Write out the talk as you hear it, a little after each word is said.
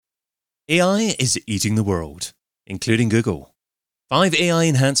AI is eating the world, including Google. 5 AI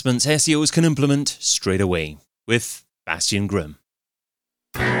enhancements SEOs can implement straight away with Bastian Grimm.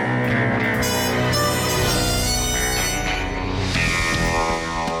 The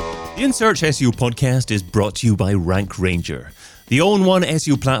InSearch SEO podcast is brought to you by Rank Ranger, the all-in-one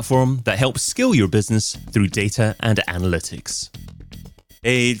SEO platform that helps scale your business through data and analytics.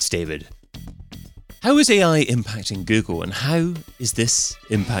 Hey, it's David. How is AI impacting Google, and how is this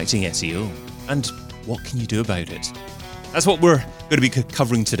impacting SEO? And what can you do about it? That's what we're going to be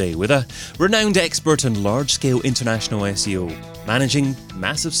covering today with a renowned expert in large-scale international SEO, managing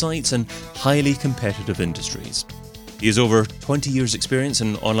massive sites and highly competitive industries. He has over 20 years' experience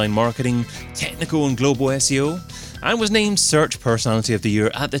in online marketing, technical and global SEO, and was named Search Personality of the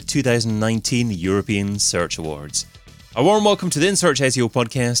Year at the 2019 European Search Awards. A warm welcome to the InSearch SEO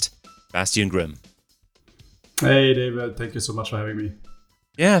podcast, Bastian Grimm. Hey David, thank you so much for having me.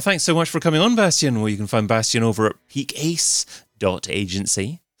 Yeah, thanks so much for coming on, Bastian. Well, you can find Bastian over at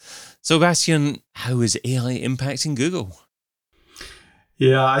peakace.agency. So Bastian, how is AI impacting Google?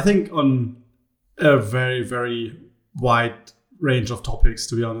 Yeah, I think on a very, very wide range of topics,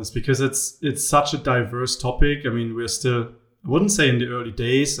 to be honest, because it's such a diverse topic. I mean, we're still, I wouldn't say in the early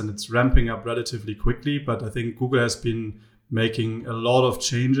days, and it's ramping up relatively quickly, but I think Google has been making a lot of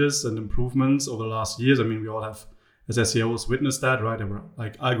changes and improvements over the last years. I mean, we all have, as SEOs, witnessed that, right? There were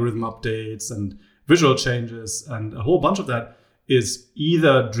like algorithm updates and visual changes, and a whole bunch of that is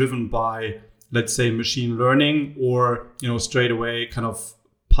either driven by, let's say, machine learning or, straight away kind of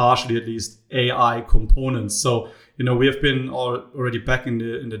partially at least AI components. So, we have been already back in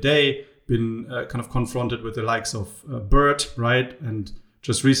the day, been kind of confronted with the likes of BERT, right? And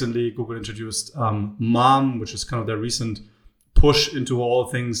just recently, Google introduced MAM, which is kind of their recent push into all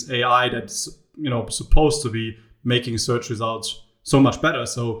things AI that's, supposed to be making search results so much better.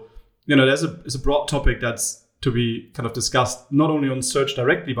 So, it's a broad topic that's to be kind of discussed not only on search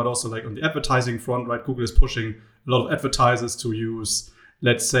directly, but also like on the advertising front, right? Google is pushing a lot of advertisers to use,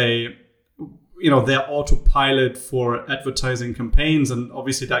 let's say, their autopilot for advertising campaigns. And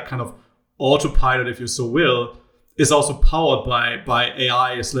obviously that kind of autopilot, if you so will, is also powered by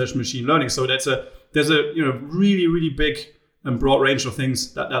AI/machine learning. So there's a really, really big and broad range of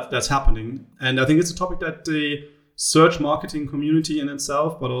things that's happening. And I think it's a topic that the search marketing community in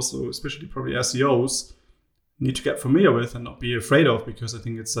itself, but also especially probably SEOs, need to get familiar with and not be afraid of, because I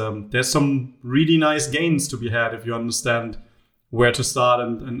think it's there's some really nice gains to be had if you understand where to start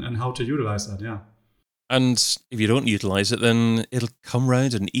and how to utilize that, yeah. And if you don't utilize it, then it'll come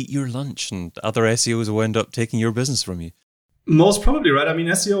round and eat your lunch, and other SEOs will end up taking your business from you. Most probably, right? I mean,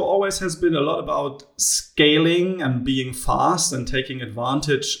 SEO always has been a lot about scaling and being fast and taking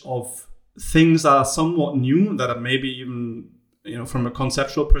advantage of things that are somewhat new, that are maybe even, from a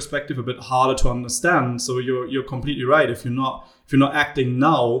conceptual perspective, a bit harder to understand. So you're completely right. If you're not acting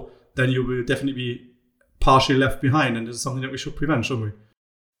now, then you will definitely be partially left behind, and this is something that we should prevent, shouldn't we?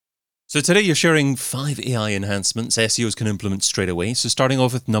 So today you're sharing 5 AI enhancements SEOs can implement straight away. So starting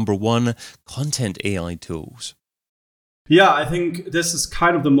off with number 1, content AI tools. Yeah, I think this is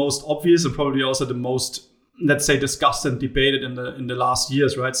kind of the most obvious and probably also the most, let's say, discussed and debated in the last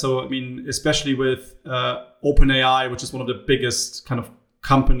years, right? So, I mean, especially with OpenAI, which is one of the biggest kind of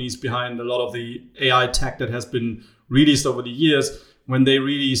companies behind a lot of the AI tech that has been released over the years. When they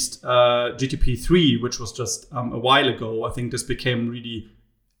released GTP3, which was just a while ago, I think this became really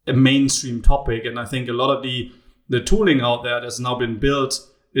a mainstream topic. And I think a lot of the tooling out there that's now been built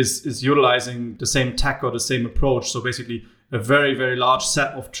is utilizing the same tech or the same approach. So basically a very, very large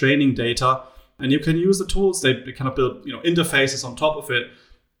set of training data. And you can use the tools. They kind of build interfaces on top of it,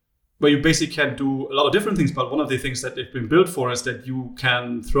 where you basically can do a lot of different things. But one of the things that they've been built for is that you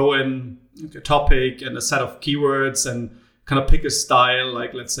can throw in a topic and a set of keywords and kind of pick a style,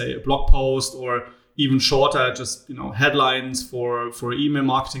 like let's say a blog post, or even shorter, just headlines for email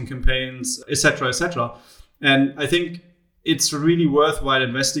marketing campaigns, etc., etc. And I think it's really worthwhile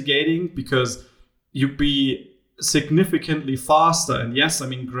investigating, because you'd be significantly faster. And yes, I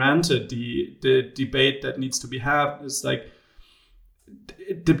mean, granted, the debate that needs to be had is like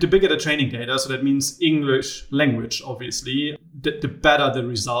the bigger the training data, so that means English language, obviously, the better the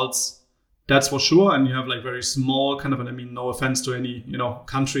results. That's for sure. And you have like very small kind of, and I mean, no offense to any,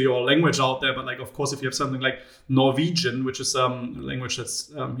 country or language out there, but like, of course, if you have something like Norwegian, which is a language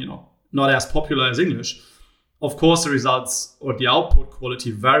that's, not as popular as English, of course, the results or the output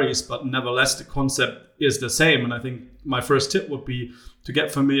quality varies, but nevertheless, the concept is the same. And I think my first tip would be to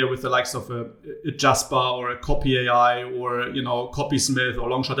get familiar with the likes of a Jasper or a Copy AI or, Copysmith or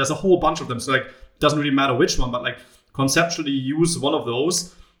Longshot. There's a whole bunch of them. So like, it doesn't really matter which one, but like conceptually use one of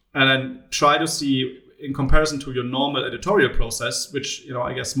those and then try to see in comparison to your normal editorial process, which,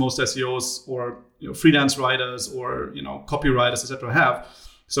 I guess most SEOs or freelance writers or copywriters, etc. have.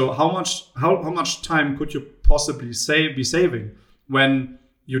 So how much time could you possibly be saving when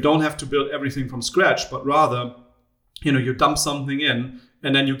you don't have to build everything from scratch, but rather, you dump something in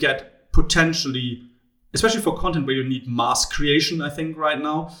and then you get potentially, especially for content where you need mass creation, I think right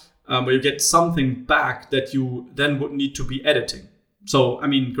now, where you get something back that you then would need to be editing. So,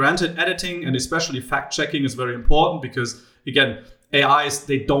 granted, editing and especially fact checking is very important because, again, AIs,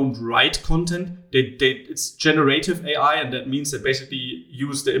 they don't write content. It's generative AI, and that means they basically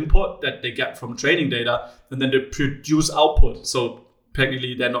use the input that they get from training data and then they produce output. So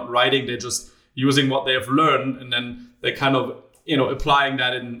technically they're not writing, they're just using what they have learned and then they kind of, applying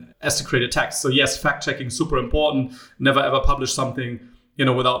that in as to create a text. So yes, fact checking is super important. Never ever publish something,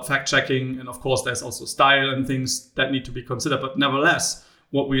 without fact checking. And of course, there's also style and things that need to be considered. But nevertheless,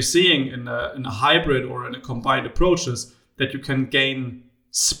 what we're seeing in a hybrid or in a combined approach is that you can gain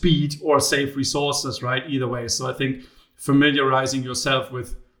speed or save resources, right? Either way. So I think familiarizing yourself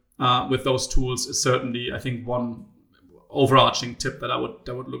with those tools is certainly, I think, one overarching tip that I would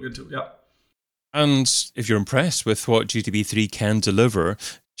look into. Yeah. And if you're impressed with what GTB3 can deliver,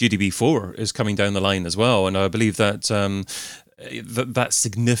 GTB4 is coming down the line as well. And I believe that that's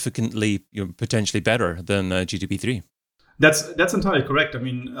significantly, potentially better than GTB3. That's entirely correct.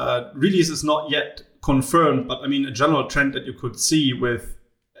 Release is not yet confirmed, but a general trend that you could see with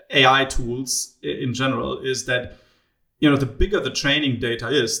AI tools in general is that, the bigger the training data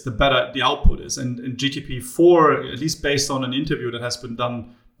is, the better the output is. And in GTB4, at least based on an interview that has been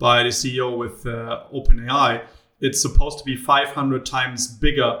done by the CEO with OpenAI, it's supposed to be 500 times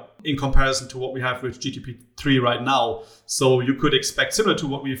bigger in comparison to what we have with GPT-3 right now. So you could expect, similar to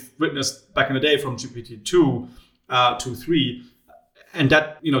what we've witnessed back in the day from GPT-2 to 3, and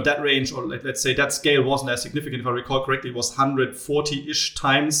that, that range, or let's say that scale wasn't as significant. If I recall correctly, it was 140-ish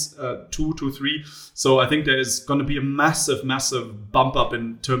times 2 to 3. So I think there is going to be a massive bump up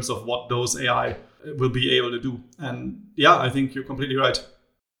in terms of what those AI will be able to do. And yeah, I think you're completely right.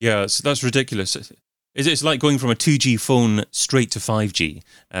 Yeah, so that's ridiculous. It's like going from a 2G phone straight to 5G.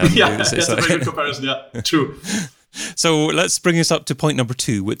 That's a very good comparison. Yeah, true. So let's bring us up to point number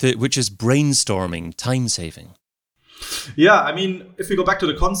 2, which is brainstorming, time saving. Yeah, if we go back to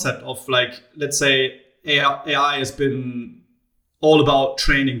the concept of, let's say AI has been all about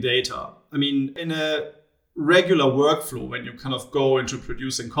training data. In a regular workflow, when you kind of go into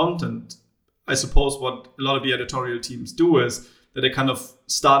producing content, I suppose what a lot of the editorial teams do is that they kind of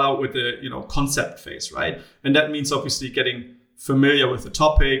start out with the, concept phase, right? And that means obviously getting familiar with the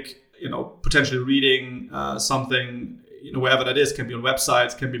topic, potentially reading something, wherever that is, can be on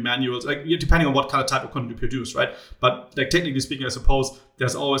websites, can be manuals, depending on what kind of type of content you produce, right? But technically speaking, I suppose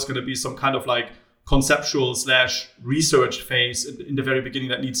there's always going to be some kind of conceptual / research phase in the very beginning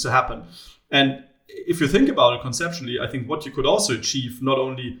that needs to happen. And if you think about it conceptually, I think what you could also achieve, not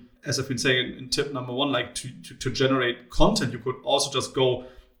only, as I've been saying in tip number 1, to generate content, you could also just go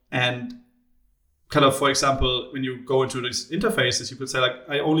and kind of, for example, when you go into these interfaces, you could say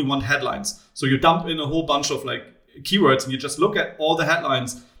I only want headlines. So you dump in a whole bunch of keywords and you just look at all the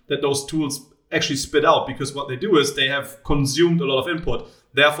headlines that those tools actually spit out, because what they do is they have consumed a lot of input.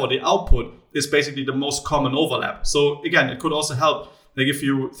 Therefore, the output is basically the most common overlap. So again, it could also help, if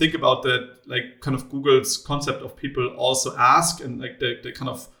you think about the kind of Google's concept of people also ask and the kind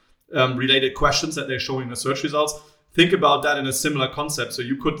of related questions that they're showing in the search results. Think about that in a similar concept. So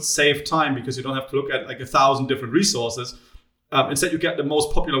you could save time because you don't have to look at 1,000 different resources. Instead, you get the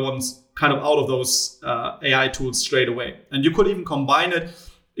most popular ones kind of out of those AI tools straight away. And you could even combine it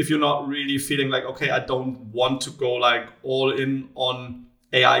if you're not really feeling okay, I don't want to go all in on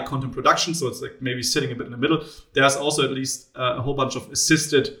AI content production. So it's maybe sitting a bit in the middle. There's also at least a whole bunch of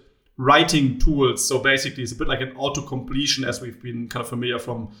assisted writing tools. So basically, it's a bit like an auto-completion, as we've been kind of familiar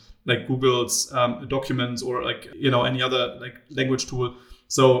from Google's documents or any other language tool.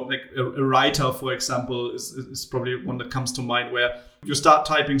 So a writer, for example, is probably one that comes to mind, where you start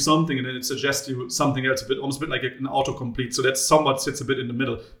typing something and then it suggests you something else, almost a bit like an autocomplete. So that somewhat sits a bit in the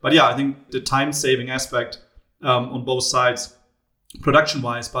middle. But yeah, I think the time-saving aspect on both sides,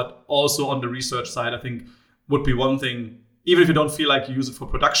 production-wise, but also on the research side, I think would be one thing. Even if you don't feel like you use it for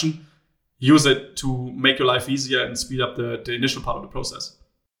production, use it to make your life easier and speed up the initial part of the process.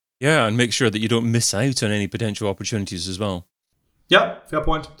 Yeah, and make sure that you don't miss out on any potential opportunities as well. Yeah, fair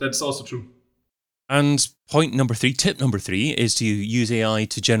point. That's also true. And point number 3, tip number 3, is to use AI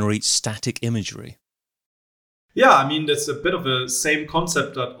to generate static imagery. Yeah, that's a bit of the same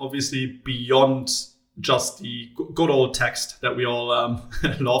concept, that obviously beyond just the good old text that we all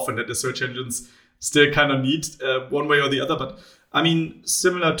love and that the search engines still kind of need one way or the other. But I mean,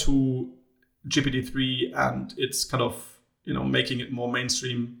 similar to GPT-3 and it's kind of, making it more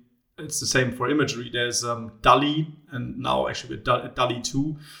mainstream, it's the same for imagery. There's DALL-E, and now actually with DALL-E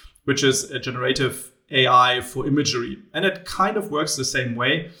 2, which is a generative AI for imagery. And it kind of works the same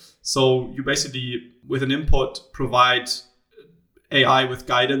way. So you basically, with an input, provide AI with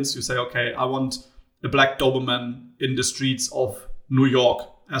guidance. You say, okay, I want a black Doberman in the streets of New York,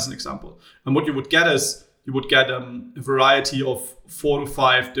 as an example. And what you would get is, you would get a variety of 4 to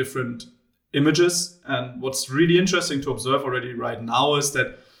 5 different images. And what's really interesting to observe already right now is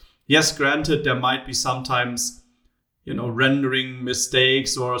that, yes, granted, there might be sometimes, rendering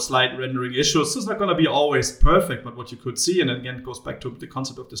mistakes or slight rendering issues. So it's not going to be always perfect, but what you could see, and again, it goes back to the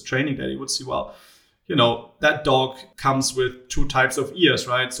concept of this training that you would see, well, that dog comes with 2 types of ears,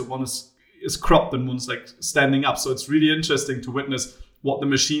 right? So one is cropped and one's like standing up. So it's really interesting to witness what the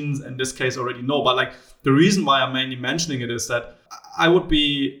machines in this case already know. But like the reason why I'm mainly mentioning it is that I would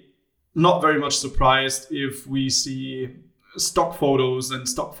be not very much surprised if we see stock photos and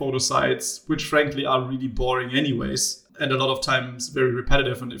stock photo sites, which frankly are really boring anyways, and a lot of times very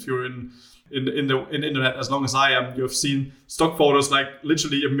repetitive. And if you're in internet as long as I am, you've seen stock photos like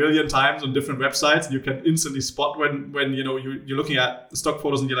literally a million times on different websites, and you can instantly spot when you're looking at the stock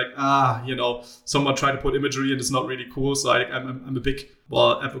photos and you're like, someone tried to put imagery and it's not really cool. So I'm a big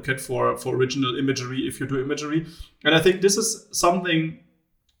advocate for original imagery if you do imagery. And I think this is something.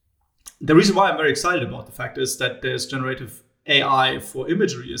 The reason why I'm very excited about the fact is that there's generative AI for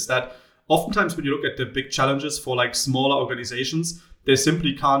imagery is that oftentimes when you look at the big challenges for like smaller organizations, they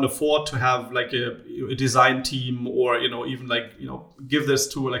simply can't afford to have like a design team or, even like, give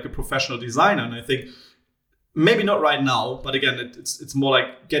this to like a professional designer. And I think maybe not right now, but again, it's more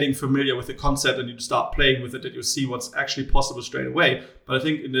like getting familiar with the concept and you start playing with it, that you see what's actually possible straight away. But I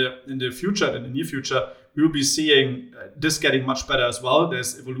think in the future, in the near future, we will be seeing this getting much better as well.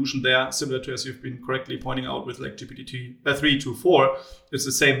 There's evolution there, similar to, as you've been correctly pointing out, with like GPT-3 to 4. It's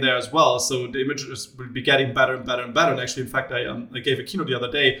the same there as well. So the images will be getting better and better and better. And actually, in fact, I gave a keynote the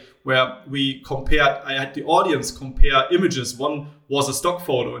other day where I had the audience compare images. One was a stock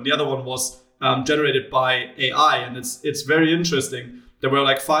photo and the other one was generated by AI. And it's very interesting. There were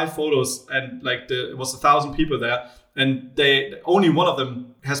like 5 photos and like it was 1,000 people there. And only one of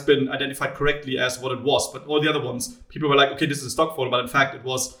them has been identified correctly as what it was. But all the other ones, people were like, okay, this is a stock photo, but in fact, it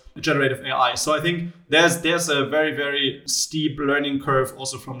was a generative AI. So I think there's a very, very steep learning curve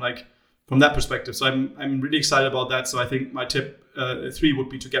also from that perspective. So I'm really excited about that. So I think my tip 3 would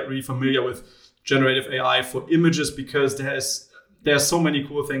be to get really familiar with generative AI for images, because there's so many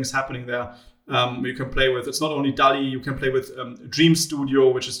cool things happening there. You can play with. It's not only DALL-E. You can play with Dream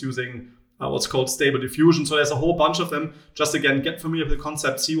Studio, which is using what's called stable diffusion. So there's a whole bunch of them. Just again, get familiar with the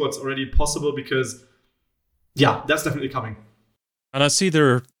concept, see what's already possible, because that's definitely coming. And I see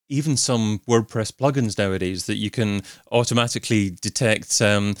there are even some WordPress plugins nowadays that you can automatically detect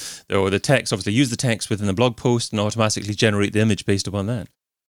or the text, obviously use the text within the blog post and automatically generate the image based upon that.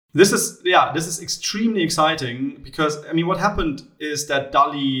 This is extremely exciting, because what happened is that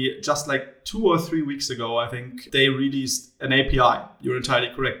DALL-E, just like 2 or 3 weeks ago, I think they released an API. You're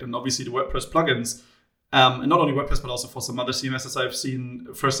entirely correct. And obviously the WordPress plugins, and not only WordPress, but also for some other CMSs I've seen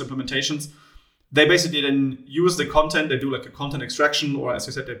first implementations, they basically then use the content. They do like a content extraction, or as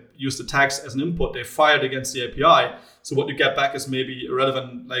you said, they use the tags as an input. They fire it against the API. So what you get back is maybe a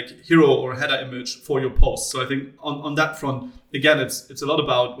relevant like hero or header image for your post. So I think on that front, again, it's a lot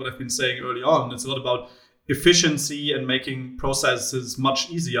about what I've been saying early on. It's a lot about efficiency and making processes much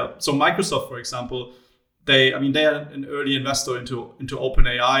easier. So Microsoft, for example, they are an early investor into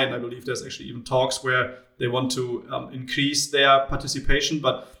OpenAI, and I believe there's actually even talks where they want to increase their participation.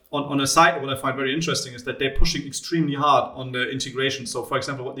 But on a side, what I find very interesting is that they're pushing extremely hard on the integration. So, for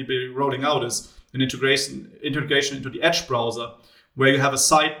example, what they'll be rolling out is an integration into the Edge browser, where you have a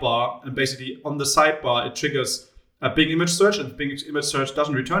sidebar, and basically on the sidebar it triggers a Bing image search, and Bing image search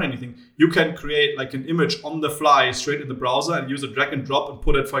doesn't return anything. You can create like an image on the fly straight in the browser and use a drag and drop and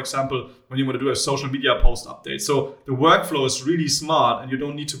put it, for example, when you want to do a social media post update. So the workflow is really smart, and you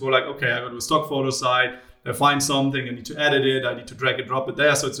don't need to go like, okay, I go to a stock photo site, I find something, I need to edit it, I need to drag and drop it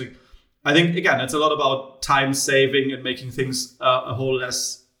there. So it's like, I think, again, it's a lot about time saving and making things a whole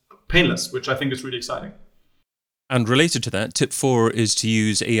less painless, which I think is really exciting. And related to that, tip 4 is to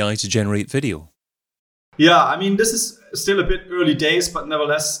use AI to generate video. Yeah, this is still a bit early days, but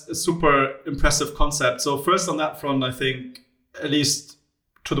nevertheless a super impressive concept. So first on that front, I think, at least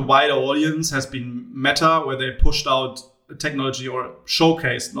to the wider audience, has been Meta, where they pushed out technology, or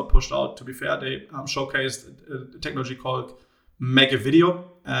showcased, not pushed out, to be fair. They showcased a technology called Make a Video.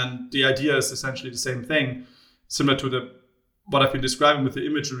 And the idea is essentially the same thing, similar to what I've been describing with the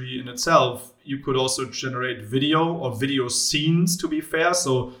imagery in itself. You could also generate video or video scenes, to be fair.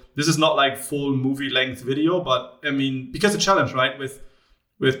 So this is not like full movie length video, but I mean, because the challenge, right, with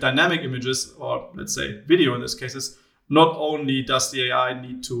dynamic images, or let's say video in this case, is not only does the AI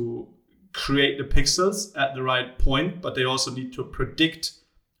need to create the pixels at the right point, but they also need to predict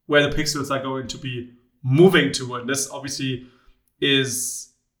where the pixels are going to be moving to. And this obviously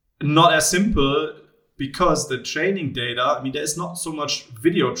is not as simple, because the training data, I mean, there is not so much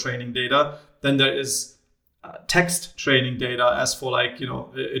video training data than there is text training data, as for like, a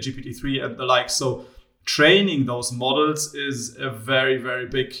GPT-3 and the like. So training those models is a very, very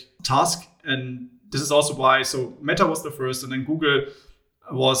big task. And this is also why, so Meta was the first, and then Google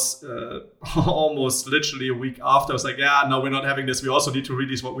was almost literally a week after. I was like, yeah, no, we're not having this. We also need to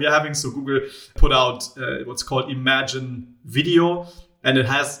release what we are having. So Google put out what's called Imagine Video, and it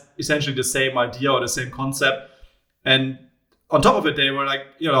has essentially the same idea or the same concept. And on top of it, they were like,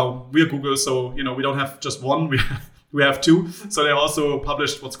 we're Google, so, we don't have just one, we have two. So they also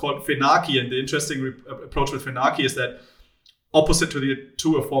published what's called Fenaki. And the interesting approach with Fenaki is that, opposite to the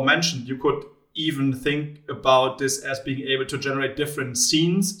two aforementioned, you could even think about this as being able to generate different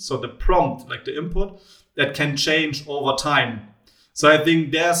scenes. So the prompt, like the input, that can change over time. So I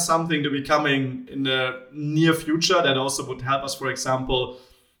think there's something to be coming in the near future that also would help us. For example,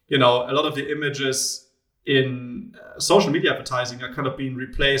 a lot of the images in social media advertising are kind of being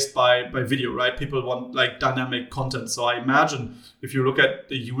replaced by video, right? People want like dynamic content. So I imagine if you look at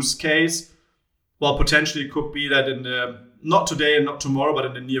the use case, well, potentially it could be that in the, not today and not tomorrow, but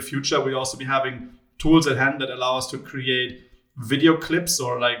in the near future, we'll also be having tools at hand that allow us to create video clips,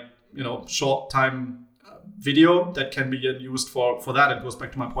 or like, short time video that can be used for that. It goes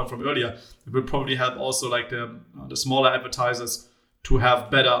back to my point from earlier. It will probably help also like the smaller advertisers to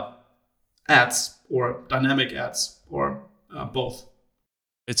have better ads, or dynamic ads, or both.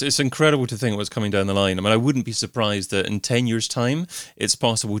 It's incredible to think what's coming down the line. I mean, I wouldn't be surprised that in 10 years' time, it's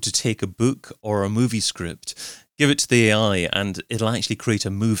possible to take a book or a movie script, give it to the AI, and it'll actually create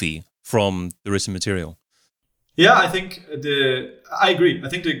a movie from the written material. Yeah, I think I agree. I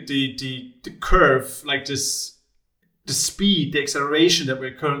think the curve, like this, the speed, the acceleration that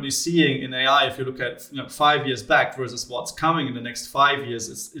we're currently seeing in AI, if you look at 5 years back versus what's coming in the next 5 years,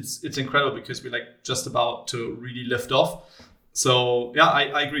 it's incredible, because we're like just about to really lift off. So yeah,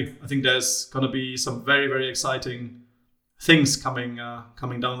 I agree. I think there's going to be some very, very exciting things coming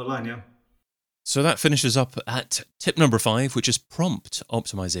down the line. Yeah. So that finishes up at tip number 5, which is prompt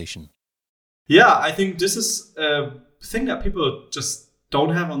optimization. Yeah, I think this is a thing that people just don't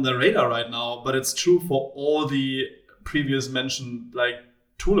have on their radar right now, but it's true for all the previous mentioned like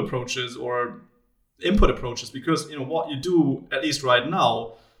tool approaches or input approaches, because what you do, at least right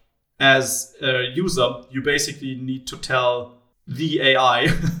now, as a user, you basically need to tell the AI,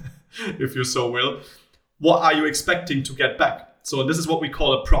 if you so will, what are you expecting to get back? So this is what we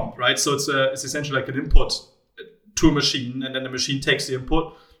call a prompt, right? So it's essentially like an input to a machine, and then the machine takes the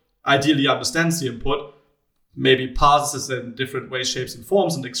input, ideally understands the input, maybe parses it in different ways, shapes, and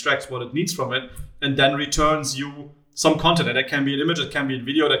forms, and extracts what it needs from it, and then returns you some content. And that can be an image, that can be a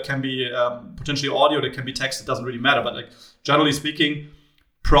video, that can be potentially audio, that can be text. It doesn't really matter. But like generally speaking,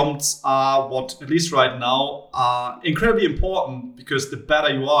 prompts are what, at least right now, are incredibly important, because the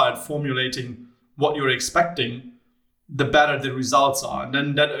better you are at formulating what you're expecting, the better the results are. And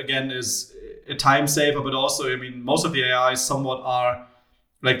then that again is a time saver, but also, I mean, most of the AIs somewhat are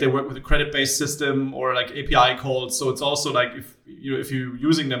like they work with a credit-based system or like API calls. So it's also like if you're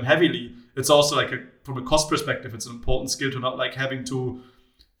using them heavily, it's also like from a cost perspective, it's an important skill to not like having to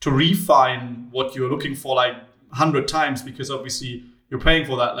refine what you're looking for like 100 times, because obviously you're paying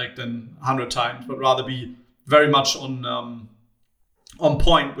for that like then 100 times, but rather be very much on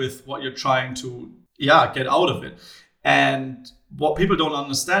point with what you're trying to get out of it. And what people don't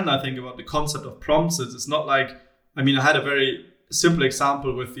understand, I think, about the concept of prompts is it's not like, I mean, I had a very simple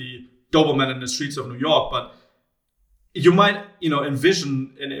example with the Doberman in the streets of New York, but you might,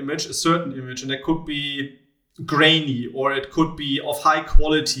 envision an image, a certain image, and it could be grainy, or it could be of high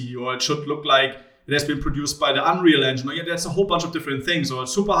quality, or it should look like it has been produced by the Unreal Engine. Or there's a whole bunch of different things, or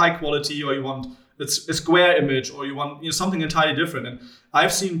super high quality, or you want it's a square image, or you want something entirely different. And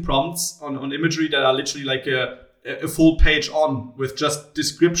I've seen prompts on imagery that are literally like a full page on with just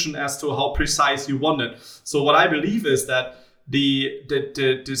description as to how precise you want it. So what I believe is that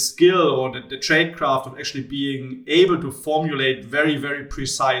the skill or the tradecraft of actually being able to formulate very, very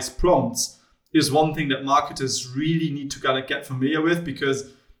precise prompts is one thing that marketers really need to kind of get familiar with,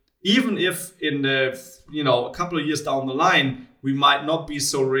 because even if in the, a couple of years down the line, we might not be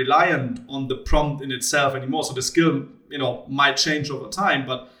so reliant on the prompt in itself anymore. So the skill, might change over time,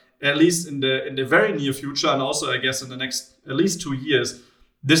 but at least in the very near future, and also I guess in the next at least 2 years,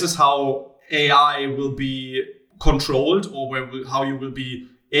 this is how AI will be controlled, or how you will be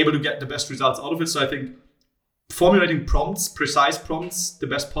able to get the best results out of it. So I think formulating prompts, precise prompts, the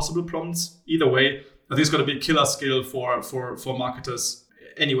best possible prompts, either way, I think it's going to be a killer skill for marketers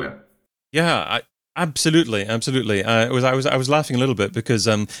anywhere. Yeah, absolutely. I was laughing a little bit because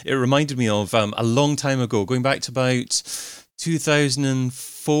it reminded me of a long time ago, going back to about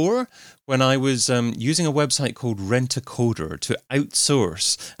 2004, when I was using a website called Rent-A-Coder to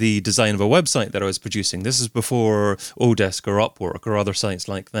outsource the design of a website that I was producing. This is before Odesk or Upwork or other sites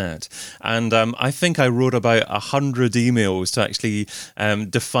like that. And I think I wrote about 100 emails to actually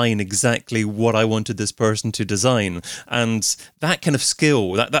define exactly what I wanted this person to design. And that kind of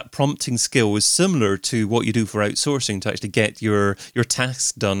skill, that prompting skill, is similar to what you do for outsourcing to actually get your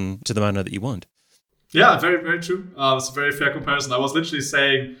tasks done to the manner that you want. Yeah, very, very true. It's a very fair comparison. I was literally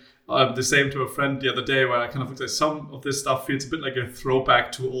saying the same to a friend the other day, where I kind of looked at some of this stuff feels a bit like a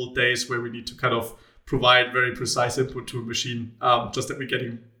throwback to old days where we need to kind of provide very precise input to a machine, just that we're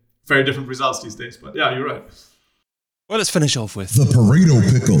getting very different results these days. But yeah, you're right. Well, let's finish off with the Pareto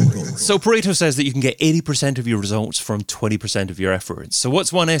pickle. So Pareto says that you can get 80% of your results from 20% of your efforts. So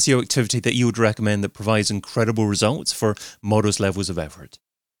what's one SEO activity that you would recommend that provides incredible results for modest levels of effort?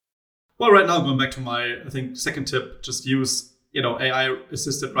 Well, right now, going back to my, I think, second tip, just use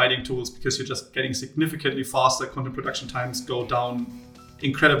AI-assisted writing tools, because you're just getting significantly faster. Content production times go down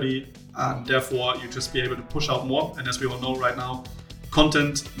incredibly, and therefore you just be able to push out more. And as we all know right now,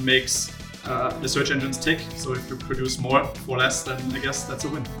 content makes the search engines tick. So if you produce more for less, then I guess that's a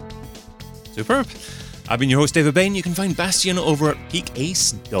win. Superb. I've been your host, David Bain. You can find Bastian over at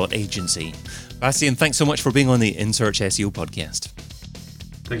peakace.agency. Bastian, thanks so much for being on the InSearch SEO podcast.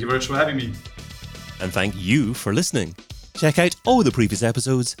 Thank you very much for having me. And thank you for listening. Check out all the previous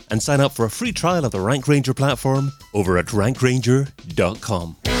episodes and sign up for a free trial of the Rank Ranger platform over at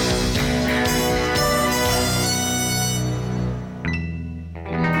rankranger.com.